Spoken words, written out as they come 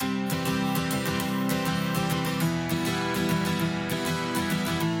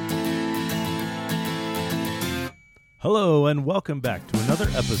Hello and welcome back to another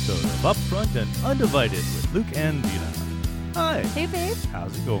episode of Upfront and Undivided with Luke and Dina. Hi. Hey, babe.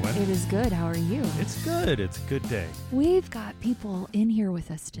 How's it going? It is good. How are you? It's good. It's a good day. We've got people in here with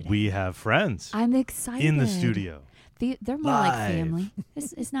us today. We have friends I'm excited. in the studio. They're more Live. like family.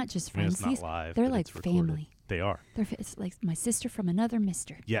 It's not just I mean, friends. it's not live. They're but like it's recorded. family. They are. It's like my sister from another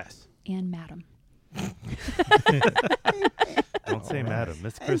mister Yes. and madam. Don't say madam.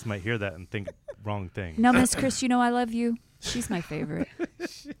 Miss Chris might hear that and think wrong thing. No, Miss Chris, you know I love you. She's my favorite.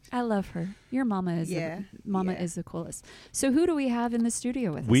 I love her. Your mama is is the coolest. So who do we have in the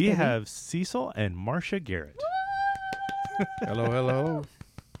studio with us? We baby? have Cecil and Marsha Garrett. Hello, hello.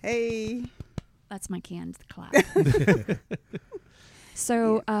 Hey. That's my canned clap.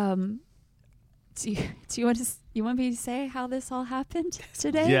 So, do you want me to say how this all happened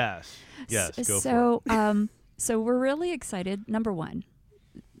today? Yes. Yes. Go for it. So we're really excited. Number one,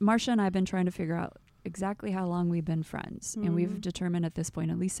 Marsha and I have been trying to figure out exactly how long we've been friends, and we've determined at this point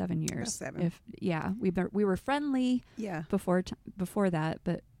at least 7 years. 7. We were friendly. Yeah. Before that,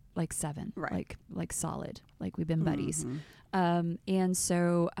 but like 7. Right. Like solid. Like we've been buddies. Mm-hmm. And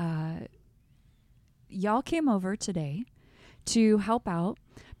so y'all came over today to help out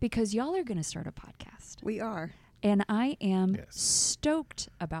because y'all are going to start a podcast. We are. And I am stoked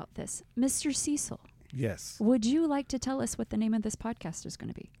about this. Mr. Cecil. Yes. Would you like to tell us what the name of this podcast is going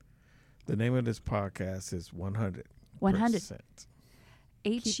to be? The name of this podcast is 100. 100.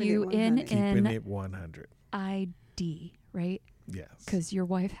 Keeping it 100. HUNNID, right? Yes. Because your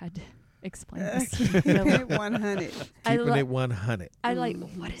wife had to explain this. Keeping it 100. Keeping it 100. I like,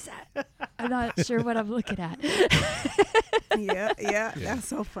 what is that? I'm not sure what I'm looking at. Yeah. That's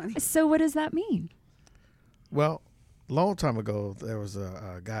so funny. So what does that mean? Well, a long time ago, there was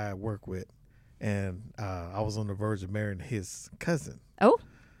a guy I worked with, and I was on the verge of marrying his cousin. Oh?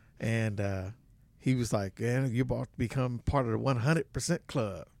 And he was like, "Yeah, you're about to become part of the 100%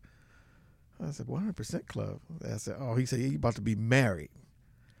 club." I said, 100% club? I said, "Oh," he said, "You're about to be married."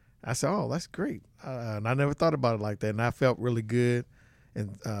 I said, "Oh, that's great." And I never thought about it like that. And I felt really good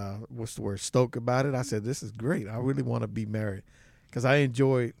and, stoked about it. I said, "This is great. I really want to be married," because I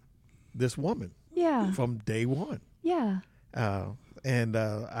enjoyed this woman from day one. Yeah. And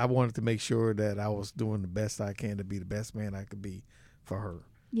I wanted to make sure that I was doing the best I can to be the best man I could be for her.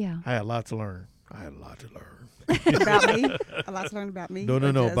 Yeah. I had a lot to learn. About me? A lot to learn about me? No,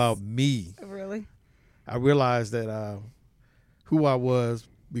 about me. Really? I realized that who I was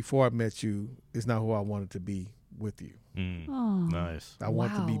before I met you is not who I wanted to be with you. Oh, nice. I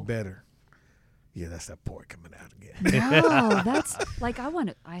want to be better. Yeah, that's that part coming out again. No, that's like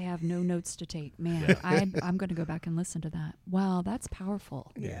I have no notes to take. Man, I'm going to go back and listen to that. Wow, that's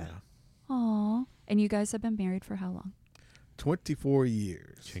powerful. Yeah. Aw. And you guys have been married for how long? 24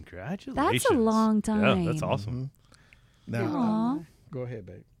 years. Congratulations. That's a long time. Yeah, that's awesome. Now, go ahead,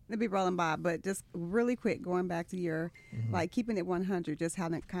 babe. It'll be rolling by, but just really quick, going back to your, like, keeping it 100, just how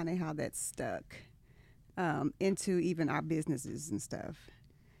that's stuck into even our businesses and stuff.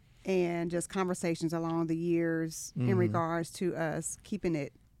 And just conversations along the years in regards to us keeping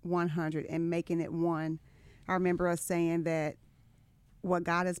it 100 and making it one. I remember us saying that what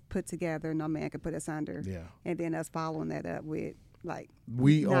God has put together, no man can put us under. Yeah. And then us following that up with, like,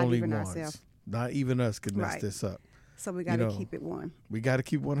 we not only even ones. ourselves. Not even us could mess Right. this up. So we got to keep it one. We got to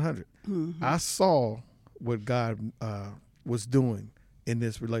keep 100. I saw what God was doing in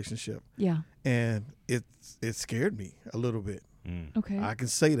this relationship. Yeah. And it scared me a little bit. Okay. I can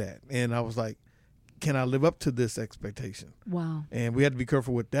say that. And I was like, can I live up to this expectation? Wow. And we had to be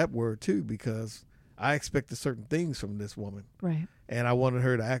careful with that word too, because I expected certain things from this woman. Right. And I wanted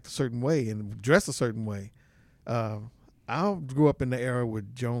her to act a certain way and dress a certain way. I grew up in the era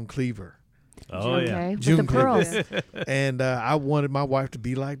with Joan Cleaver. Oh, okay. yeah. With the pearls. And I wanted my wife to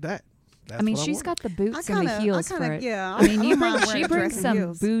be like that. That's what she's wanted. got the boots and the heels for it. Yeah. I mean, she brings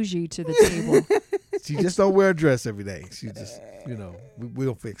some bougie to the table. She just don't wear a dress every day. She just,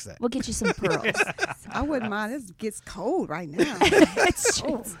 we'll fix that. We'll get you some pearls. I wouldn't mind. It gets cold right now. It's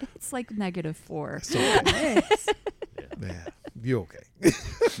like -4. So, yeah, you're okay.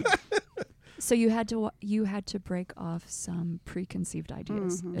 So you had to break off some preconceived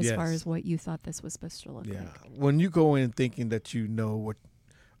ideas as far as what you thought this was supposed to look like. When you go in thinking that you know what,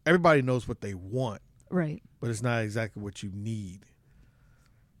 everybody knows what they want, right? But it's not exactly what you need.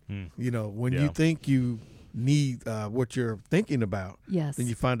 When you think you need what you're thinking about, yes, then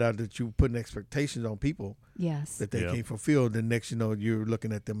you find out that you're putting expectations on people, yes, that they can't fulfill. Then next, you're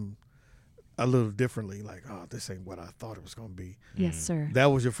looking at them a little differently, like, oh, this ain't what I thought it was going to be. Yes, sir. That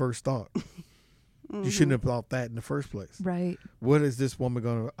was your first thought. You shouldn't have thought that in the first place. Right. What is this woman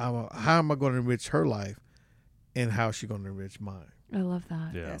going to, how am I going to enrich her life and how she going to enrich mine. I love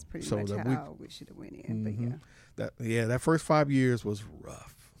that. Yeah. That's pretty So much that how we should have went in. Mhm. But That first 5 years was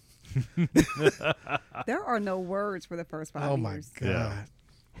rough. there are no words for the first 5 Oh my years. God. Yeah.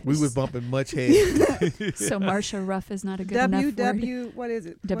 We was bumping much head. So Marsha Ruff is not a good enough word. What is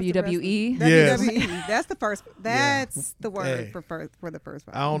it? What's the WWE? wrestling? Yes. WWE. That's the first. That's the word Hey. for the first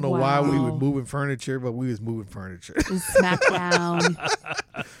 5 I don't know why we Wow. was moving furniture, but we was moving furniture. SmackDown.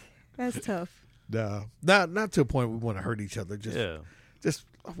 That's tough. No, not to a point we want to hurt each other. Just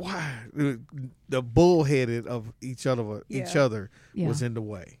why the bullheaded of each other Yeah. was in the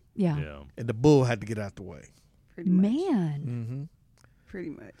way, Yeah. Yeah. and the bull had to get out the way. Pretty much. Man, Mm-hmm. Pretty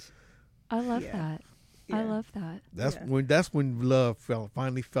much. I love Yeah. that. I Yeah. love that. That's when love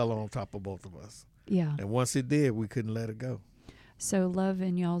finally fell on top of both of us, Yeah. and once it did, we couldn't let it go. So love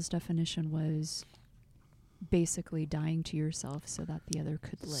in y'all's definition was basically dying to yourself so that the other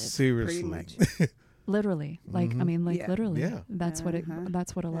could live. Seriously, much. Literally. Like, I Mhm. mean, like Yeah. literally. Yeah. That's what Uh-huh.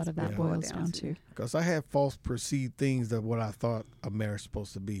 that's what a lot That's of what that it boils boiled down down to. to. because I had false perceived things of what I thought a marriage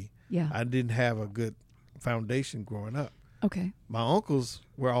supposed to be. Yeah. I didn't have a good foundation growing up. Okay. My uncles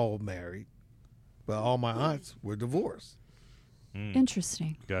were all married, but all my aunts were divorced. Mm.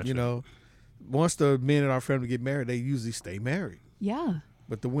 Interesting. Gotcha. You know, once the men in our family get married, they usually stay married. Yeah.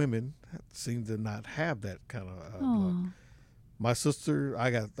 But the women seem to not have that kind of luck. Oh. My sister, I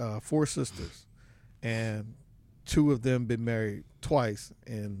got 4 sisters, and 2 of them been married twice,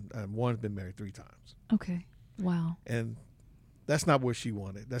 and one's been married 3 times. Okay. Wow. And that's not what she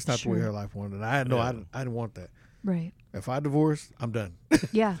wanted. That's not the way Sure. her life wanted. I know Yeah. I didn't want that. Right. If I divorce, I'm done.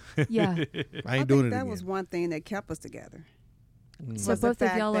 Yeah. Yeah. I ain't think doing it that again. was one thing that kept us together. So was the both of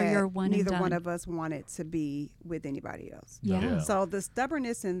fact y'all are that your one and neither one done. of us wanted to be with anybody else. Yeah. Yeah. So the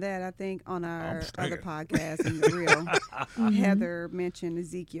stubbornness in that, I think, on our other staying. podcast in the real, Mhm. Heather mentioned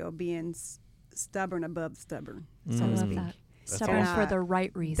Ezekiel being stubborn above the stubborn, so I to love speak. that. That's Stubborn awesome. for the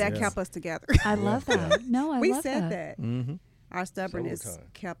right reason. That kept us together. I love that. No, I we love said that. that. Mm-hmm. Our stubbornness Several times.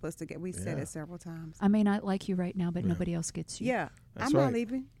 kept us together. We said Yeah. it several times. I may not like you right now, but Yeah. nobody else gets you. Yeah, That's I'm not right.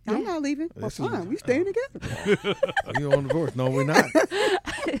 leaving. Yeah. I'm not leaving. Well, This is- fine. We staying together. You on divorce? No, we're not.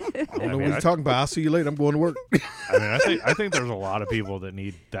 I don't know what you're talking about. I'll see you later. I'm going to work. I mean, I think there's a lot of people that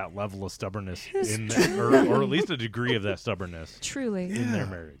need that level of stubbornness in their, or at least a degree of that stubbornness Truly. in their Yeah.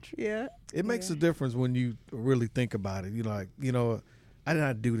 marriage. Yeah. It makes Yeah. a difference when you really think about it. You're like, I did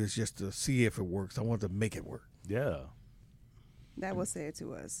not do this just to see if it works. I want to make it work. Yeah. That was said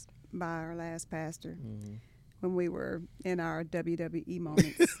to us by our last pastor when we were in our WWE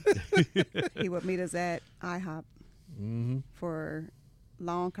moments. He would meet us at IHOP Mm-hmm. for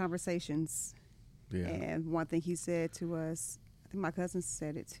long conversations. Yeah. And one thing he said to us, I think my cousin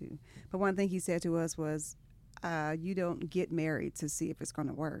said it too, but one thing he said to us was, you don't get married to see if it's going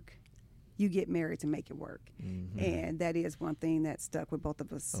to work. You get married to make it work. Mm-hmm. And that is one thing that stuck with both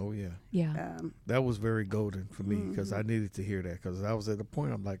of us. Oh, yeah. Yeah. That was very golden for me because I needed to hear that because I was at a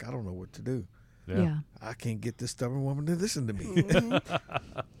point I'm like, I don't know what to do. Yeah. I can't get this stubborn woman to listen to me.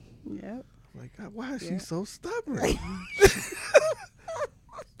 Yep. Like, God, why is she Yeah. so stubborn?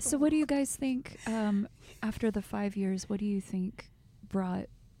 So what do you guys think after the 5 years, what do you think brought,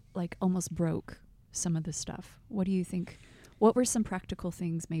 like almost broke some of the stuff? What do you think, what were some practical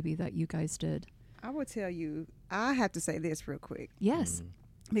things maybe that you guys did? I will tell you, I have to say this real quick. Yes.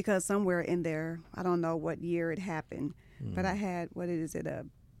 Because somewhere in there, I don't know what year it happened, but I had, what is it, a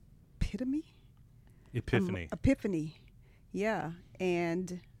epitome? Epiphany. Epiphany. Yeah.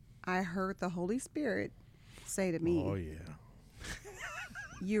 And I heard the Holy Spirit say to me, Oh, yeah.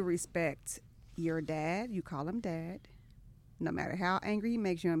 you respect your dad, you call him dad. No matter how angry he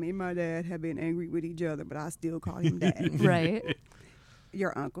makes you, I mean, my dad have been angry with each other, but I still call him dad. Right.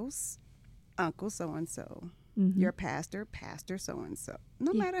 Your uncles, uncle so-and-so. Mhm. Your pastor, pastor so-and-so.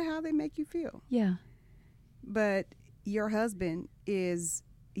 No Yeah. matter how they make you feel. Yeah. But your husband is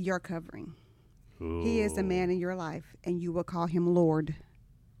your covering. He is the man in your life, and you will call him Lord.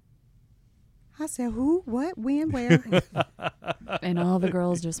 I said, who, what, when, where? And all the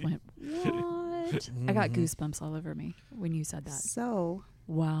girls just went, what? I got goosebumps all over me when you said that. So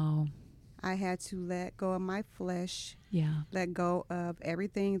Wow. I had to let go of my flesh, Yeah. let go of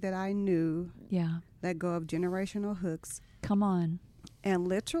everything that I knew, Yeah. let go of generational hooks, Come on. and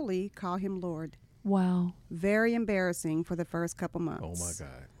literally call him Lord. Wow. Very embarrassing for the first couple months. Oh, my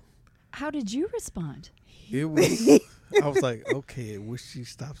God. How did you respond? It was, I was like, okay, I wish she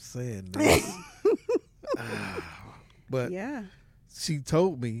stopped saying this. But Yeah. she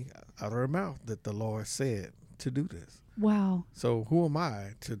told me out of her mouth that the Lord said to do this. Wow. So who am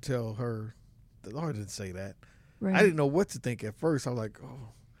I to tell her the Lord didn't say that? Right. I didn't know what to think at first. I was like, oh,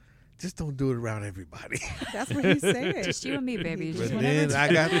 just don't do it around everybody. That's what he said. Just you and me, baby. Just But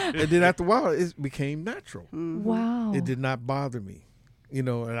whatever. and then after a while, it became natural. Mhm. Wow. It did not bother me, and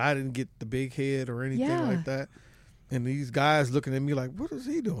I didn't get the big head or anything Yeah. like that. And these guys looking at me like, what is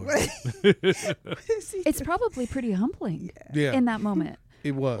he doing? What is he It's doing? probably pretty humbling Yeah, in that moment,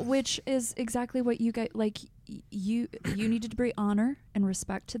 it was. which is exactly what you guys like. You needed to bring honor and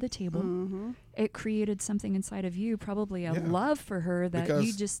respect to the table. Mhm. It created something inside of you, probably a Yeah. love for her that you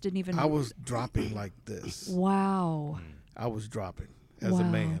Because just didn't even. I was dropping like this. Wow. I was dropping as Wow. a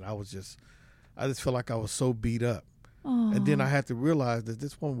man. I just felt like I was so beat up. Oh. And then I had to realize that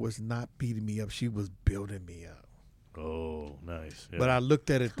this woman was not beating me up. She was building me up. Oh, nice. Yeah. But I looked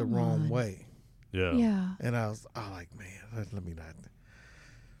at it the Come wrong on. way. yeah. Yeah. And I like, man, let me not.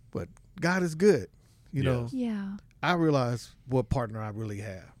 But God is good. You know, Yeah. I realized what partner I really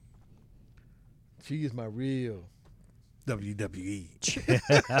have. She is my real WWE.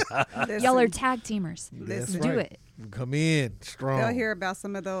 Listen, Y'all are tag teamers. That's Listen. Do right. it. Come in strong. They'll hear about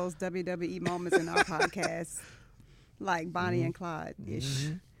some of those WWE moments in our podcast, like Bonnie and Clyde ish.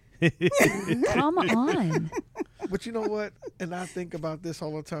 Come on. But you know what? And I think about this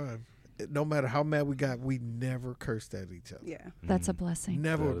all the time. No matter how mad we got, we never cursed at each other. Yeah. That's a blessing.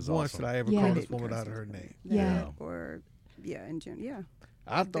 Never That is once awesome. did I ever Yeah. call I this didn't woman curse out of at her each name. Yeah. Or, in general, yeah.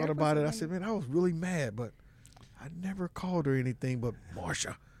 I There thought was about it. I a said, man, I was really mad, but I never called her anything but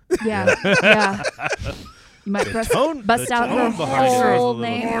Marsha. Yeah. Yeah. You might bust the out her tone behind it was a whole little-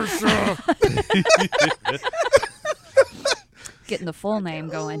 name. Marsha. Getting the full name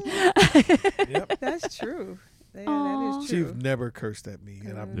going. Yep. That's true. Yeah, that Aw. is true. She's never cursed at me,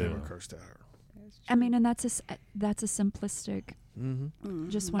 and I've never Yeah. cursed at her. I mean, and that's a simplistic, Mm-hmm.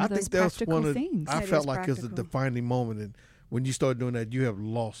 just one I of those think that's practical one of. things. I That felt is like it was a practical. defining moment, and when you start doing that, you have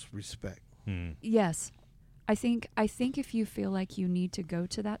lost respect. Hmm. Yes. I think if you feel like you need to go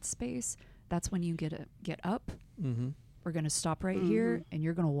to that space, that's when you get up. Mm-hmm. We're going to stop right here and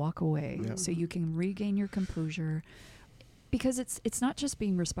you're going to walk away Yeah. so you can regain your composure. Because it's not just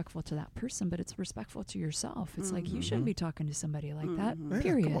being respectful to that person, but it's respectful to yourself. It's like you shouldn't be talking to somebody like that. Yeah,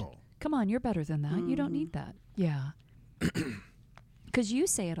 Period. come on. You're better than that. You don't need that. Yeah. Because you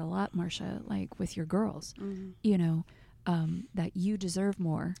say it a lot, Marsha, like with your girls, that you deserve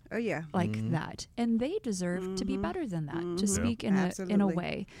more, Oh, yeah. like that, and they deserve to be better than that. To speak in a Absolutely.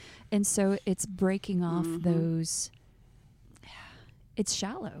 way, and so it's breaking off those. It's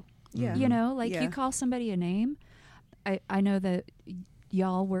shallow. Yeah. You know, like Yeah. you call somebody a name. I know that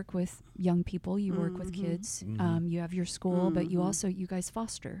y'all work with young people. You work with kids. You have your school, but you guys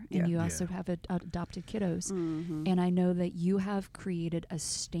foster, and Yeah. you also have adopted kiddos. Mm-hmm. And I know that you have created a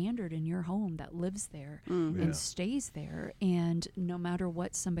standard in your home that lives there Mm-hmm. and stays there. And no matter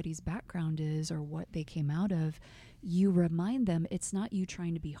what somebody's background is or what they came out of, you remind them it's not you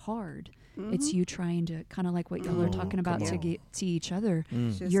trying to be hard. It's you trying to kind of like what y'all are talking about come to on. get to each other.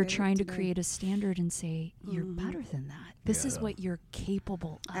 Just You're said it trying to today. create a standard and say, you're better than that. This is Yeah. what you're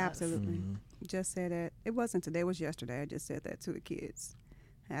capable of. Absolutely. Just said that. It wasn't today, it was yesterday. I just said that to the kids.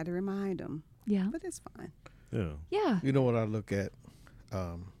 I had to remind them, Yeah. but it's fine. Yeah. Yeah. You know what I look at?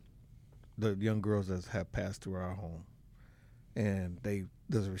 The young girls that have passed through our home, and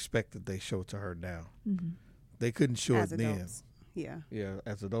there's a respect that they show to her now. Mhm. They couldn't show As it then. adults. Yeah. Yeah,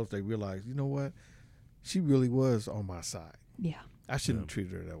 as adults, they realize, you know what? She really was on my side. Yeah. I shouldn't have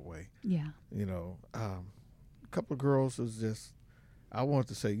treated her that way. Yeah. A couple of girls was just, I wanted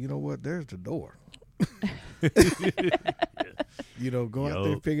to say, you know what? There's the door. Go out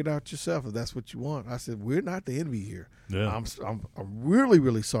there and figure it out yourself if that's what you want. I said, we're not the enemy here. Yeah. I'm really,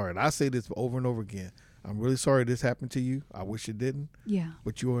 really sorry. And I say this over and over again. I'm really sorry this happened to you. I wish it didn't, Yeah.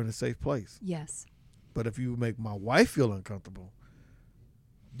 but you are in a safe place. Yes. But if you make my wife feel uncomfortable,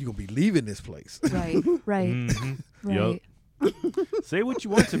 you're going to be leaving this place. Right. Right. Mhm. Right. Say what you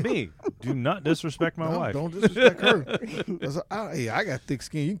want to me. Do not disrespect my No, wife. Don't disrespect her. I got thick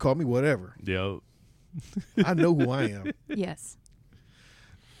skin. You can call me whatever. Yo. I know who I am. Yes.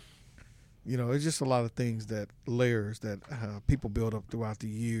 It's just a lot of things layers that people build up throughout the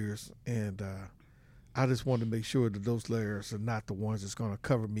years. And I just want to make sure that those layers are not the ones that's going to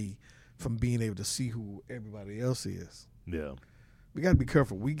cover me from being able to see who everybody else is. Yeah. We got to be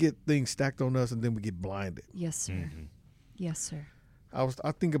careful. We get things stacked on us and then we get blinded. Yes, sir. Mhm. Yes, sir.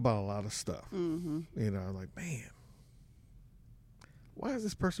 I think about a lot of stuff. Mm-hmm. Like, man, why is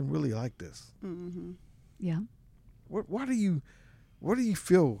this person really like this? Mm-hmm. Yeah. Why do you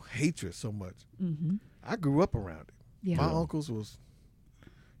feel hatred so much? Mm-hmm. I grew up around it. Yeah. My uncles was,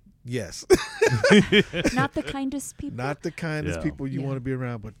 yes, Not the kindest people. not the kindest Yeah. people you Yeah. want to be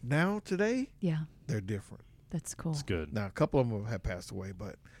around. But now, today, Yeah. they're different. That's cool. It's good. Now, a couple of them have passed away,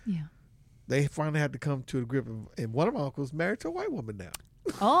 but Yeah. they finally had to come to a grip. And one of my uncles married to a white woman now.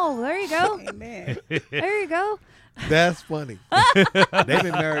 Oh, there you go. Amen. There you go. That's funny. They've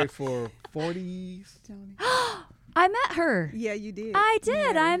been married for 40s. Joni. I met her. Yeah, you did. I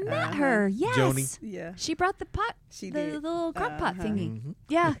did. Yeah. I met her. Yes. Joni. Yeah. She brought the pot, She the did. little crock pot Uh-huh. thingy. Mhm.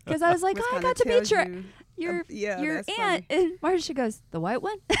 Yeah, because I was like, Which oh, I kinda got to meet tells your you- your yeah, aunt. that's funny. And Marsha goes, the white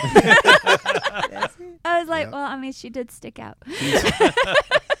one? That's it. I was like, Yep. well, I mean, she did stick out.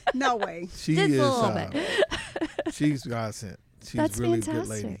 No way. She Just a is. little bit. She's God sent. She's That's really a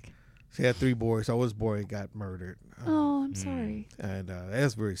fantastic. good lady. She had 3 boys. Her oldest boy got murdered. Oh, I'm sorry. And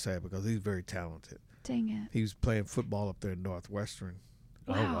that's very sad because he's very talented. Dang it. He was playing football up there in Northwestern.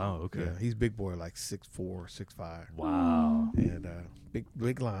 Oh, wow. Okay. Yeah, he's a big boy, like 6'4", 6'5", Wow. and big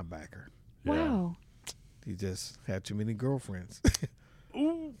linebacker. Yeah. Wow. He just had too many girlfriends.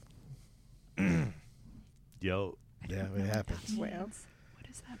 Ooh. Yo. I Yeah, don't it know what that happens. Well. means. What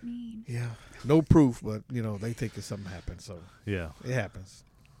does that mean? Yeah, no proof, but they think that something happened, so Yeah. it happens.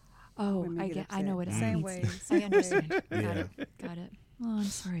 Oh, Women I get get. I upset. know what it Same means. way. I Same way. understand. Got Yeah. it. Got it. Oh, I'm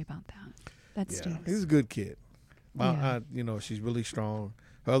sorry about that. That Yeah, stinks. he's a good kid. Yeah. She's really strong.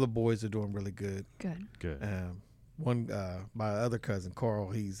 Her other boys are doing really good. Good. Good. My other cousin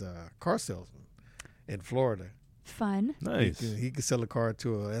Carl, he's a car salesman in Florida. Fun. Nice. He can sell a car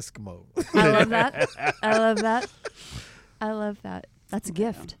to an Eskimo. I love that. I love that. I love that. That's a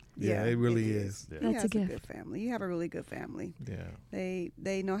gift. Yeah, it really is. Yeah. He That's has a a gift. good family. You have a really good family. Yeah,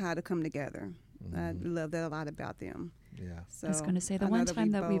 They know how to come together. I Mhm. love that a lot about them. yeah. So I was going to say the I know one that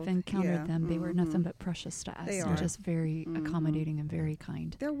time that we've both- encountered yeah, them, they were mhm. nothing but precious to us. They They're are. just very Mhm. accommodating and very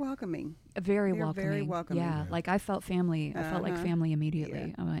kind. They're welcoming. Very They're welcoming. very welcoming. Yeah, Yeah. like I felt family. I felt like Uh-huh. family immediately.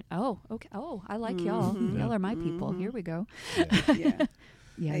 Yeah. I went, oh, okay. Oh, I like y'all. Mhm. Y'all are my people. Mhm. Here we go. Yeah. Yeah,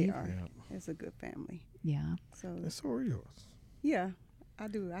 Yeah. they you- are. Yeah. It's a good family. Yeah. So And so are yours. yeah, I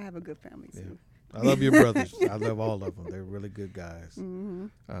do. I have a good family Yeah. too. I love your brothers. I love all of them. They're really good guys. Mm-hmm.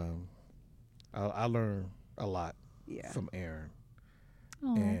 I learned a lot Yeah. from Aaron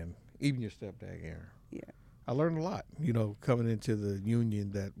Oh. and even your stepdad, Aaron. Yeah. I learned a lot, coming into the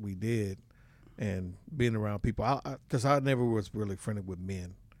union that we did and being around people. Because I never was really friendly with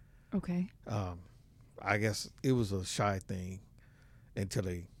men. Okay. I guess it was a shy thing until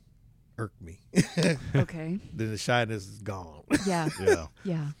they irked me. Okay. Then the shyness is gone. Yeah. Yeah.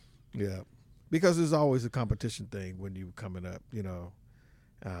 Yeah. Yeah, because there's always a competition thing when you were coming up.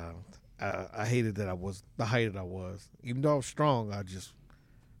 I hated that I was the height that I was. Even though I was strong, I just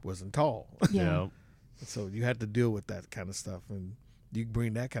wasn't tall. Yeah. So you had to deal with that kind of stuff, and you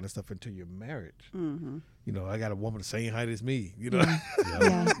bring that kind of stuff into your marriage. Mm-hmm. I got a woman the same height as me. Yeah.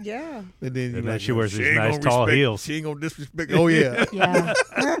 Yeah. Yeah. And then, And then she wears these ain't nice gonna tall respect- heels. She ain't gonna disrespect. Oh yeah, Yeah.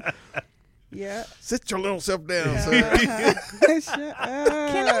 Yeah. sit your little self down. Uh, son. Shut up.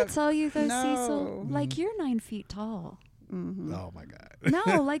 Can I tell you though, No. Cecil? Like you're 9 feet tall. Mm-hmm. Oh my God.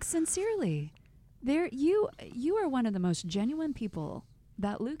 No, like sincerely. You are one of the most genuine people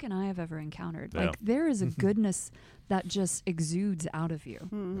that Luke and I have ever encountered. Yeah. Like there is a goodness that just exudes out of you.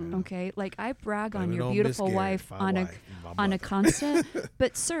 Mm-hmm. Okay? Like I brag on Blame it your Miss beautiful Garrett, wife my on wife, my a mother. constant,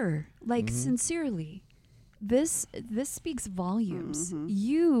 but sir, like Mhm. sincerely, this speaks volumes. Mhm.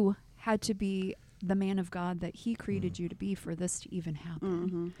 You had to be the man of God that he created you to be for this to even happen.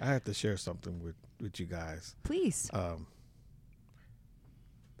 Mm-hmm. I have to share something with you guys. Please.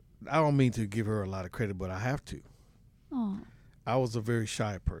 I don't mean to give her a lot of credit, but I have to. Oh. I was a very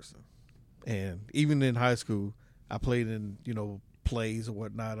shy person, and even in high school, I played in plays or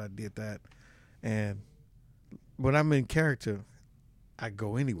whatnot. I did that, and when I'm in character, I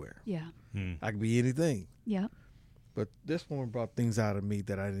go anywhere. Yeah. Hmm. I can be anything. Yeah. But this woman brought things out of me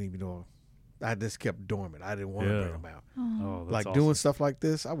that I didn't even know. I just kept dormant. I didn't want to Yeah. bring them out. Oh. Oh, that's Like awesome. doing stuff like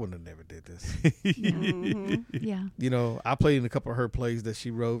this, I wouldn't have never did this. Mm-hmm. Yeah. I played in a couple of her plays that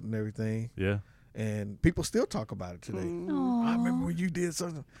she wrote and everything, Yeah. and people still talk about it today. Mm-hmm. Oh. I remember when you did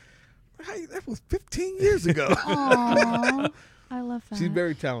something. Hey, that was 15 years ago. Aw. I love that. She's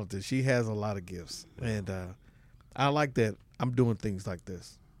very talented. She has a lot of gifts, and I like that I'm doing things like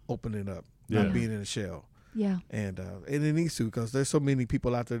this, opening up, Yeah. not being in a shell, Yeah. and it needs to, because there's so many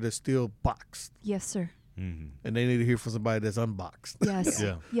people out there that's still boxed, Yes, sir. Mm-hmm. and they need to hear from somebody that's unboxed. Yes.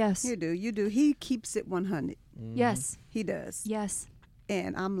 Yeah. Yes. You do. He keeps it 100. Yes. He does. Yes.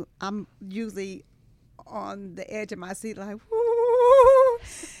 And I'm usually on the edge of my seat, like, woo,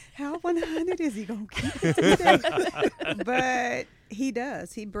 how 100 is he gonna keep it today? But he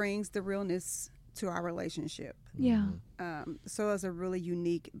does. He brings the realness to our relationship. Yeah. So it's a really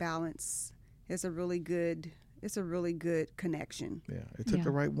unique balance. It's a really good connection. Yeah, it took Yeah.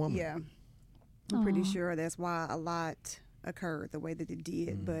 the right woman. Yeah. I'm pretty Aw. sure that's why a lot occurred the way that it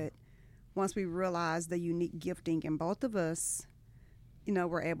did. But once we realized the unique gifting in both of us,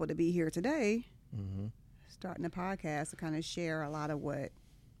 we're able to be here today, starting a podcast to kind of share a lot of what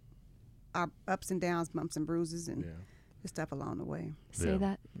our ups and downs, bumps and bruises, and the stuff along the way. Say Yeah.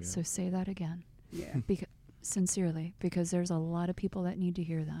 that. Yeah. So say that again. Yeah. Sincerely, because there's a lot of people that need to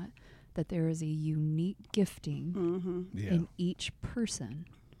hear that there is a unique gifting Mm-hmm. Yeah. in each person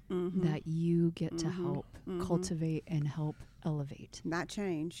that you get to help cultivate and help elevate. Not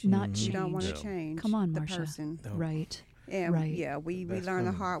change. Not You change. don't want to Yeah. change Come on, the Marsha. person. No. Right. And Right. yeah, we That's learned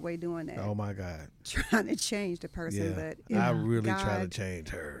the coming. hard way doing that. Oh my God. Trying to change the person, Yeah. but Yeah. I really try to God- change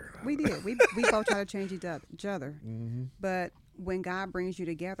her. we did. We both try to change each other. Mm-hmm. But when God brings you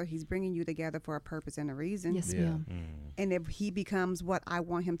together, He's bringing you together for a purpose and a reason. Yes, Yeah. ma'am. And if He becomes what I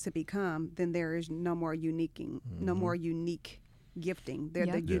want Him to become, then there is no more no more unique gifting.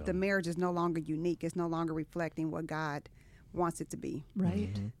 Yeah. Yeah. The marriage is no longer unique. It's no longer reflecting what God wants it to be,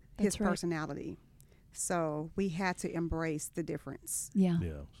 Right. His That's right. personality. So we had to embrace the difference. Yeah.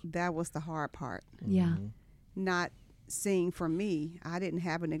 Yeah. That was the hard part. Yeah. Not seeing, for me, I didn't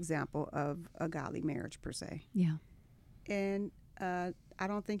have an example of a godly marriage per se. Yeah. And I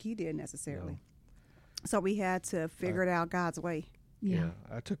don't think he did necessarily. So we had to figure it out God's way. Yeah.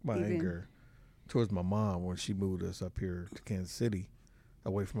 I took my Even- anger towards my mom when she moved us up here to Kansas City,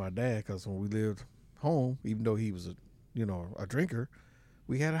 away from my dad. Because when we lived home, even though he was a drinker,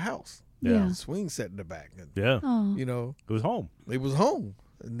 we had a house, Yeah. a swing set in the back, and Yeah. Oh. It was home. it was home.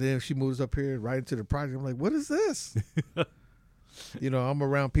 And then she moves up here right into the project. I'm like, what is this? I'm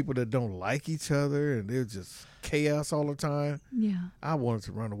around people that don't like each other, and there's just chaos all the time. Yeah. I wanted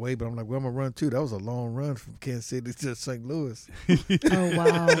to run away, but I'm like, well, I'm going to run too. That was a long run from Kansas City to St. Louis. Oh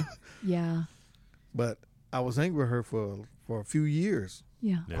wow. Yeah. But I was angry with her for a few years,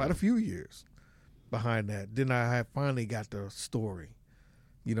 Yeah. Yeah. quite a few years behind that. Then I had finally got the story.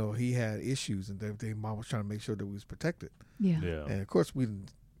 He had issues and everything. Mom was trying to make sure that we was protected. Yeah. Yeah. And of course, we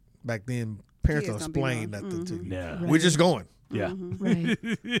didn't, back then, parents Kids don't don't be explain knowing. nothing to you. Yeah. Right. We're just going. Yeah. Right.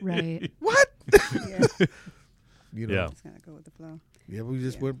 Right. What? Yeah. Yeah. Just gotta go with the flow. Yeah, we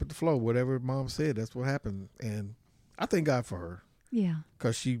just Yeah. went with the flow. Whatever mom said, that's what happened. And I thank God for her Yeah.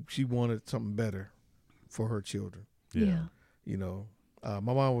 because she wanted something better for her children. Yeah. My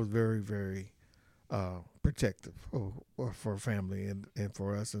mom was very, very protective for her family and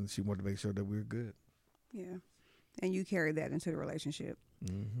for us, and she wanted to make sure that we were good. Yeah. And you carried that into the relationship.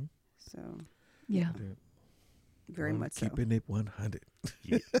 Mm-hmm. So Yeah. very much so. Keeping it 100.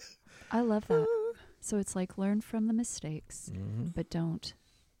 I love that. So it's like learn from the mistakes, Mm-hmm. but don't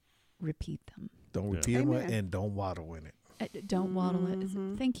repeat them. Don't Yeah. repeat them Amen. and don't waddle in it. Don't waddle it.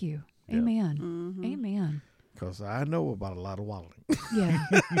 Mhm. Thank you. Yeah. Amen. Mhm. Amen. Because I know about a lot of waddling. Yeah.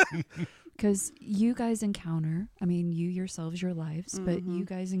 Because you guys encounter, you yourselves, your lives, but you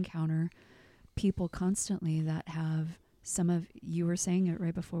guys encounter people constantly that have you were saying it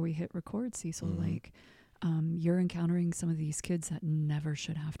right before we hit record, Cecil, like you're encountering some of these kids that never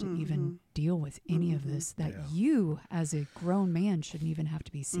should have to even deal with any of this, that Yeah. you as a grown man shouldn't even have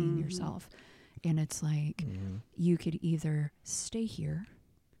to be seeing yourself. And it's like, you could either stay here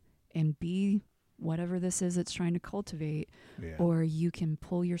and be whatever this is it's trying to cultivate, Yeah. or you can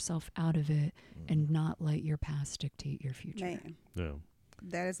pull yourself out of it and not let your past dictate your future. Man, Yeah.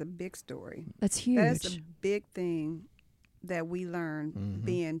 that is a big story. That's huge. That is a big thing that we learn Mhm.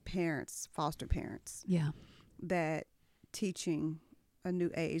 being parents, foster parents, Yeah, that teaching a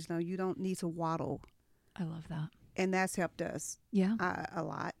new age. No, you don't need to waddle. I love that. And that's helped us Yeah, a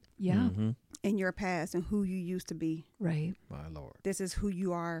lot yeah, Mhm. in your past and who you used to be. right. My Lord. This is who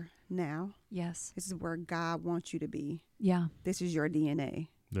you are now. Yes, This is where God wants you to be. yeah. This is your DNA,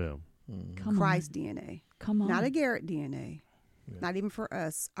 Yeah. Mhm. Come Christ's on, DNA, come on. not a Garrett DNA. Yeah. Not even for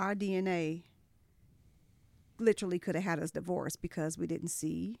us. Our DNA literally could have had us divorced because we didn't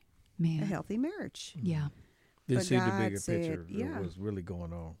see a Man. healthy marriage. Yeah, Didn't But see the God bigger said, picture. yeah. What was really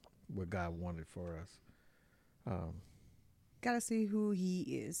going on, what God wanted for us. Got to see who He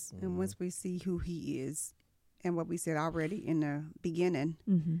is, and once we see who He is, and what we said already in the beginning,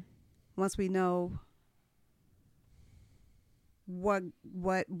 mm-hmm. once we know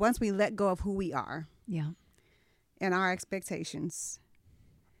once we let go of who we are Yeah, and our expectations,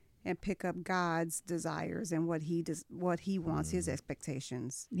 and pick up God's desires and what He wants, His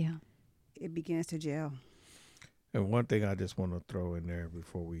expectations, yeah, it begins to gel. And one thing I just want to throw in there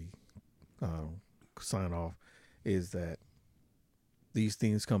before we sign off is that these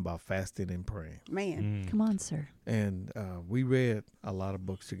things come by fasting and praying. Man, come on, sir. And we read a lot of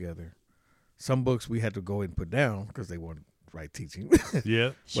books together. Some books we had to go and put down because they weren't right teaching.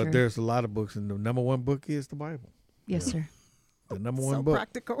 Yeah. Sure. But there's a lot of books, and the number one book is the Bible. Yes, sir. The number So one book.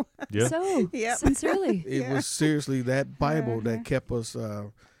 practical. Yeah. So, Yep. sincerely. It Yeah. was seriously that Bible Uh-huh. that kept us.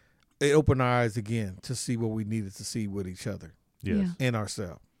 It opened our eyes again to see what we needed to see with each other Yes. and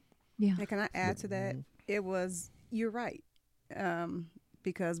ourselves. Yeah. And can I add to that? It was, you're right.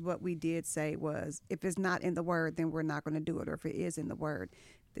 Because what we did say was, if it's not in the word, then we're not going to do it. Or if it is in the word,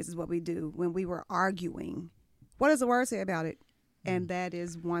 this is what we do. When we were arguing, what does the word say about it? And that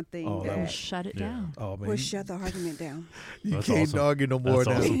is one thing Oh, We'll that shut it Yeah. down. Oh man, will shut the argument down. you That's can't awesome. argue no more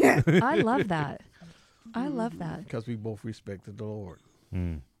That's now awesome. I love that. I love that. because we both respected the Lord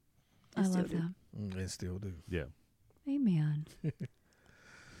Mm. I still love do. that. and still do. Yeah. Amen.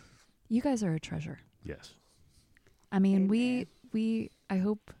 You guys are a treasure. Yes. I mean, Amen. I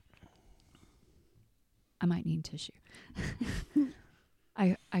hope I might need tissue.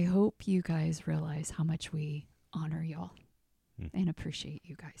 I hope you guys realize how much we honor y'all and appreciate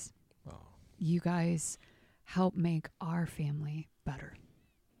you guys. Oh, You guys help make our family better.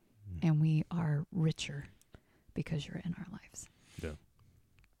 And we are richer because you're in our lives. Yeah.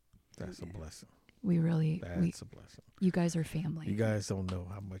 that's a blessing. We really, That's a blessing. you guys are family. You guys don't know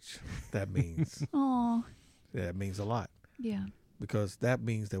how much that means. Oh, That means a lot yeah. because that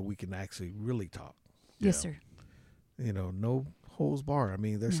means that we can actually really talk. Yes, Yeah. sir. You know, no holds bar. I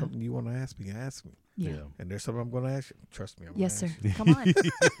mean, there's Yeah. something you want to ask me, ask me. Yeah. And there's something I'm going to ask you. Trust me. I'm Yes, sir. gonna ask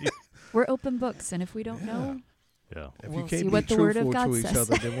you. Come on. We're open books, and if we don't Yeah. know, Yeah. If We'll you see can't be what the Word of truthful God to each says.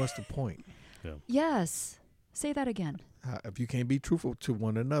 other, then what's the point? yes. Say that again. If you can't be truthful to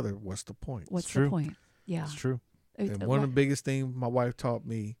one another, what's the point? What's It's the true. point? Yeah. It's true. And one of the biggest things my wife taught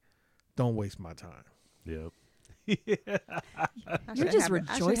me, don't waste my time. Yep. I You're should just have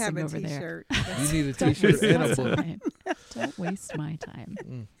I should rejoicing have a over there. t-shirt. You need a Don't t-shirt waste and my a book. time. Don't waste my time.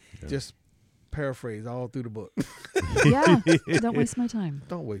 Yeah. Just paraphrase all through the book. Yeah. Don't waste my time.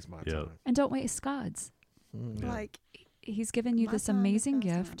 Don't waste my Yeah. time. And don't waste God's. Mm. Yeah. Like, He's given you My this time is amazing God's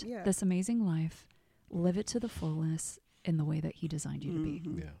time, gift, yeah. this amazing life. Live it to the fullness in the way that He designed you to be.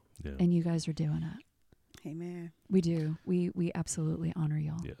 mhm. Yeah. Yeah. And you guys are doing it. Amen. We do. We absolutely honor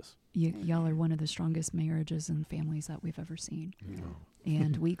y'all. Yes. Y'all are one of the strongest marriages and families that we've ever seen. Oh.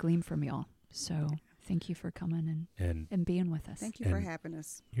 And we glean from y'all. So thank you for coming And and being with us. Thank you for And- having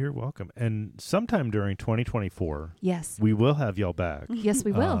us. you're welcome. And sometime during 2024, Yes. we will have y'all back. Yes,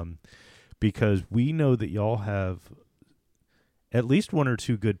 we will. Because we know that y'all have at least one or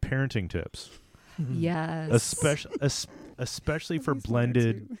two good parenting tips, Yes. especially for At least one or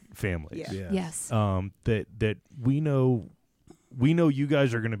blended two. families. Yeah. Yeah. Yes. That we know you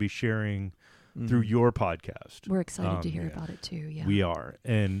guys are going to be sharing through Mhm. your podcast. We're excited to hear yeah. about it too. Yeah. We are,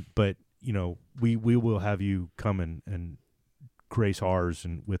 but we will have you come and grace ours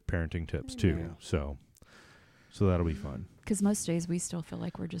and with parenting tips too. Amen. So that'll be fun. Because most days we still feel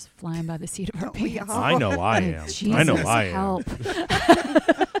like we're just flying by the seat of our Don't we pants. all? I know I Like, am. Jesus, I know I am. help.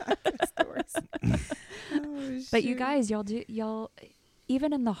 Stories. Oh, But you shoot. guys, y'all,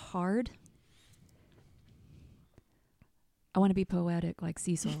 even in the hard, I want to be poetic like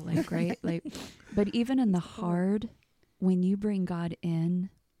Cecil, like, right? Like, but even in the hard, when you bring God in,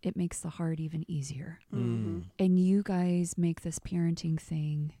 it makes the hard even easier. Mhm. And you guys make this parenting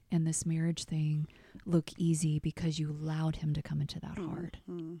thing and this marriage thing look easy because you allowed Him to come into that hard.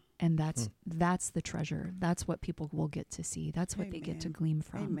 Mhm. And that's the treasure. That's what people will get to see. That's what they get to Amen. glean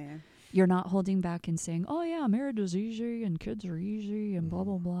from. Amen. You're not holding back and saying, "Oh yeah, marriage is easy and kids are easy and blah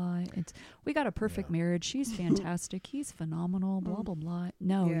blah blah." It's we got a perfect Yeah. marriage. She's fantastic. He's phenomenal. Blah blah blah.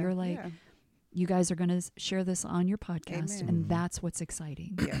 No, Yeah, you're like, yeah. you guys are going to share this on your podcast, Amen. and that's what's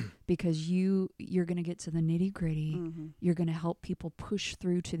exciting Yeah. because you're going to get to the nitty gritty. Mhm. You're going to help people push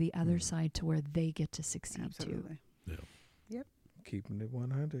through to the other side to where they get to succeed too. Absolutely. Keeping it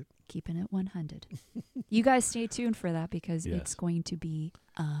 100. Keeping it 100. You guys stay tuned for that because Yes. it's going to be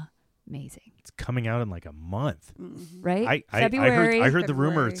amazing, It's coming out in like a month. Mhm. right? I February. heard the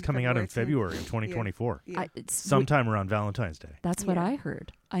rumor February, it's coming out in February February of 2024, Yeah. It's sometime around Valentine's Day. That's what Yeah. I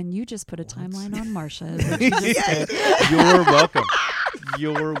heard. And you just put a What? timeline on Marsha. is what you just did. You're welcome.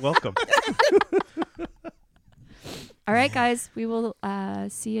 You're welcome. All right, guys. We will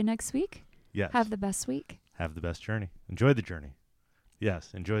see you next week. Yes. Have the best week. Have the best journey. Enjoy the journey.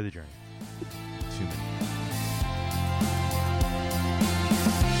 Yes, enjoy the journey.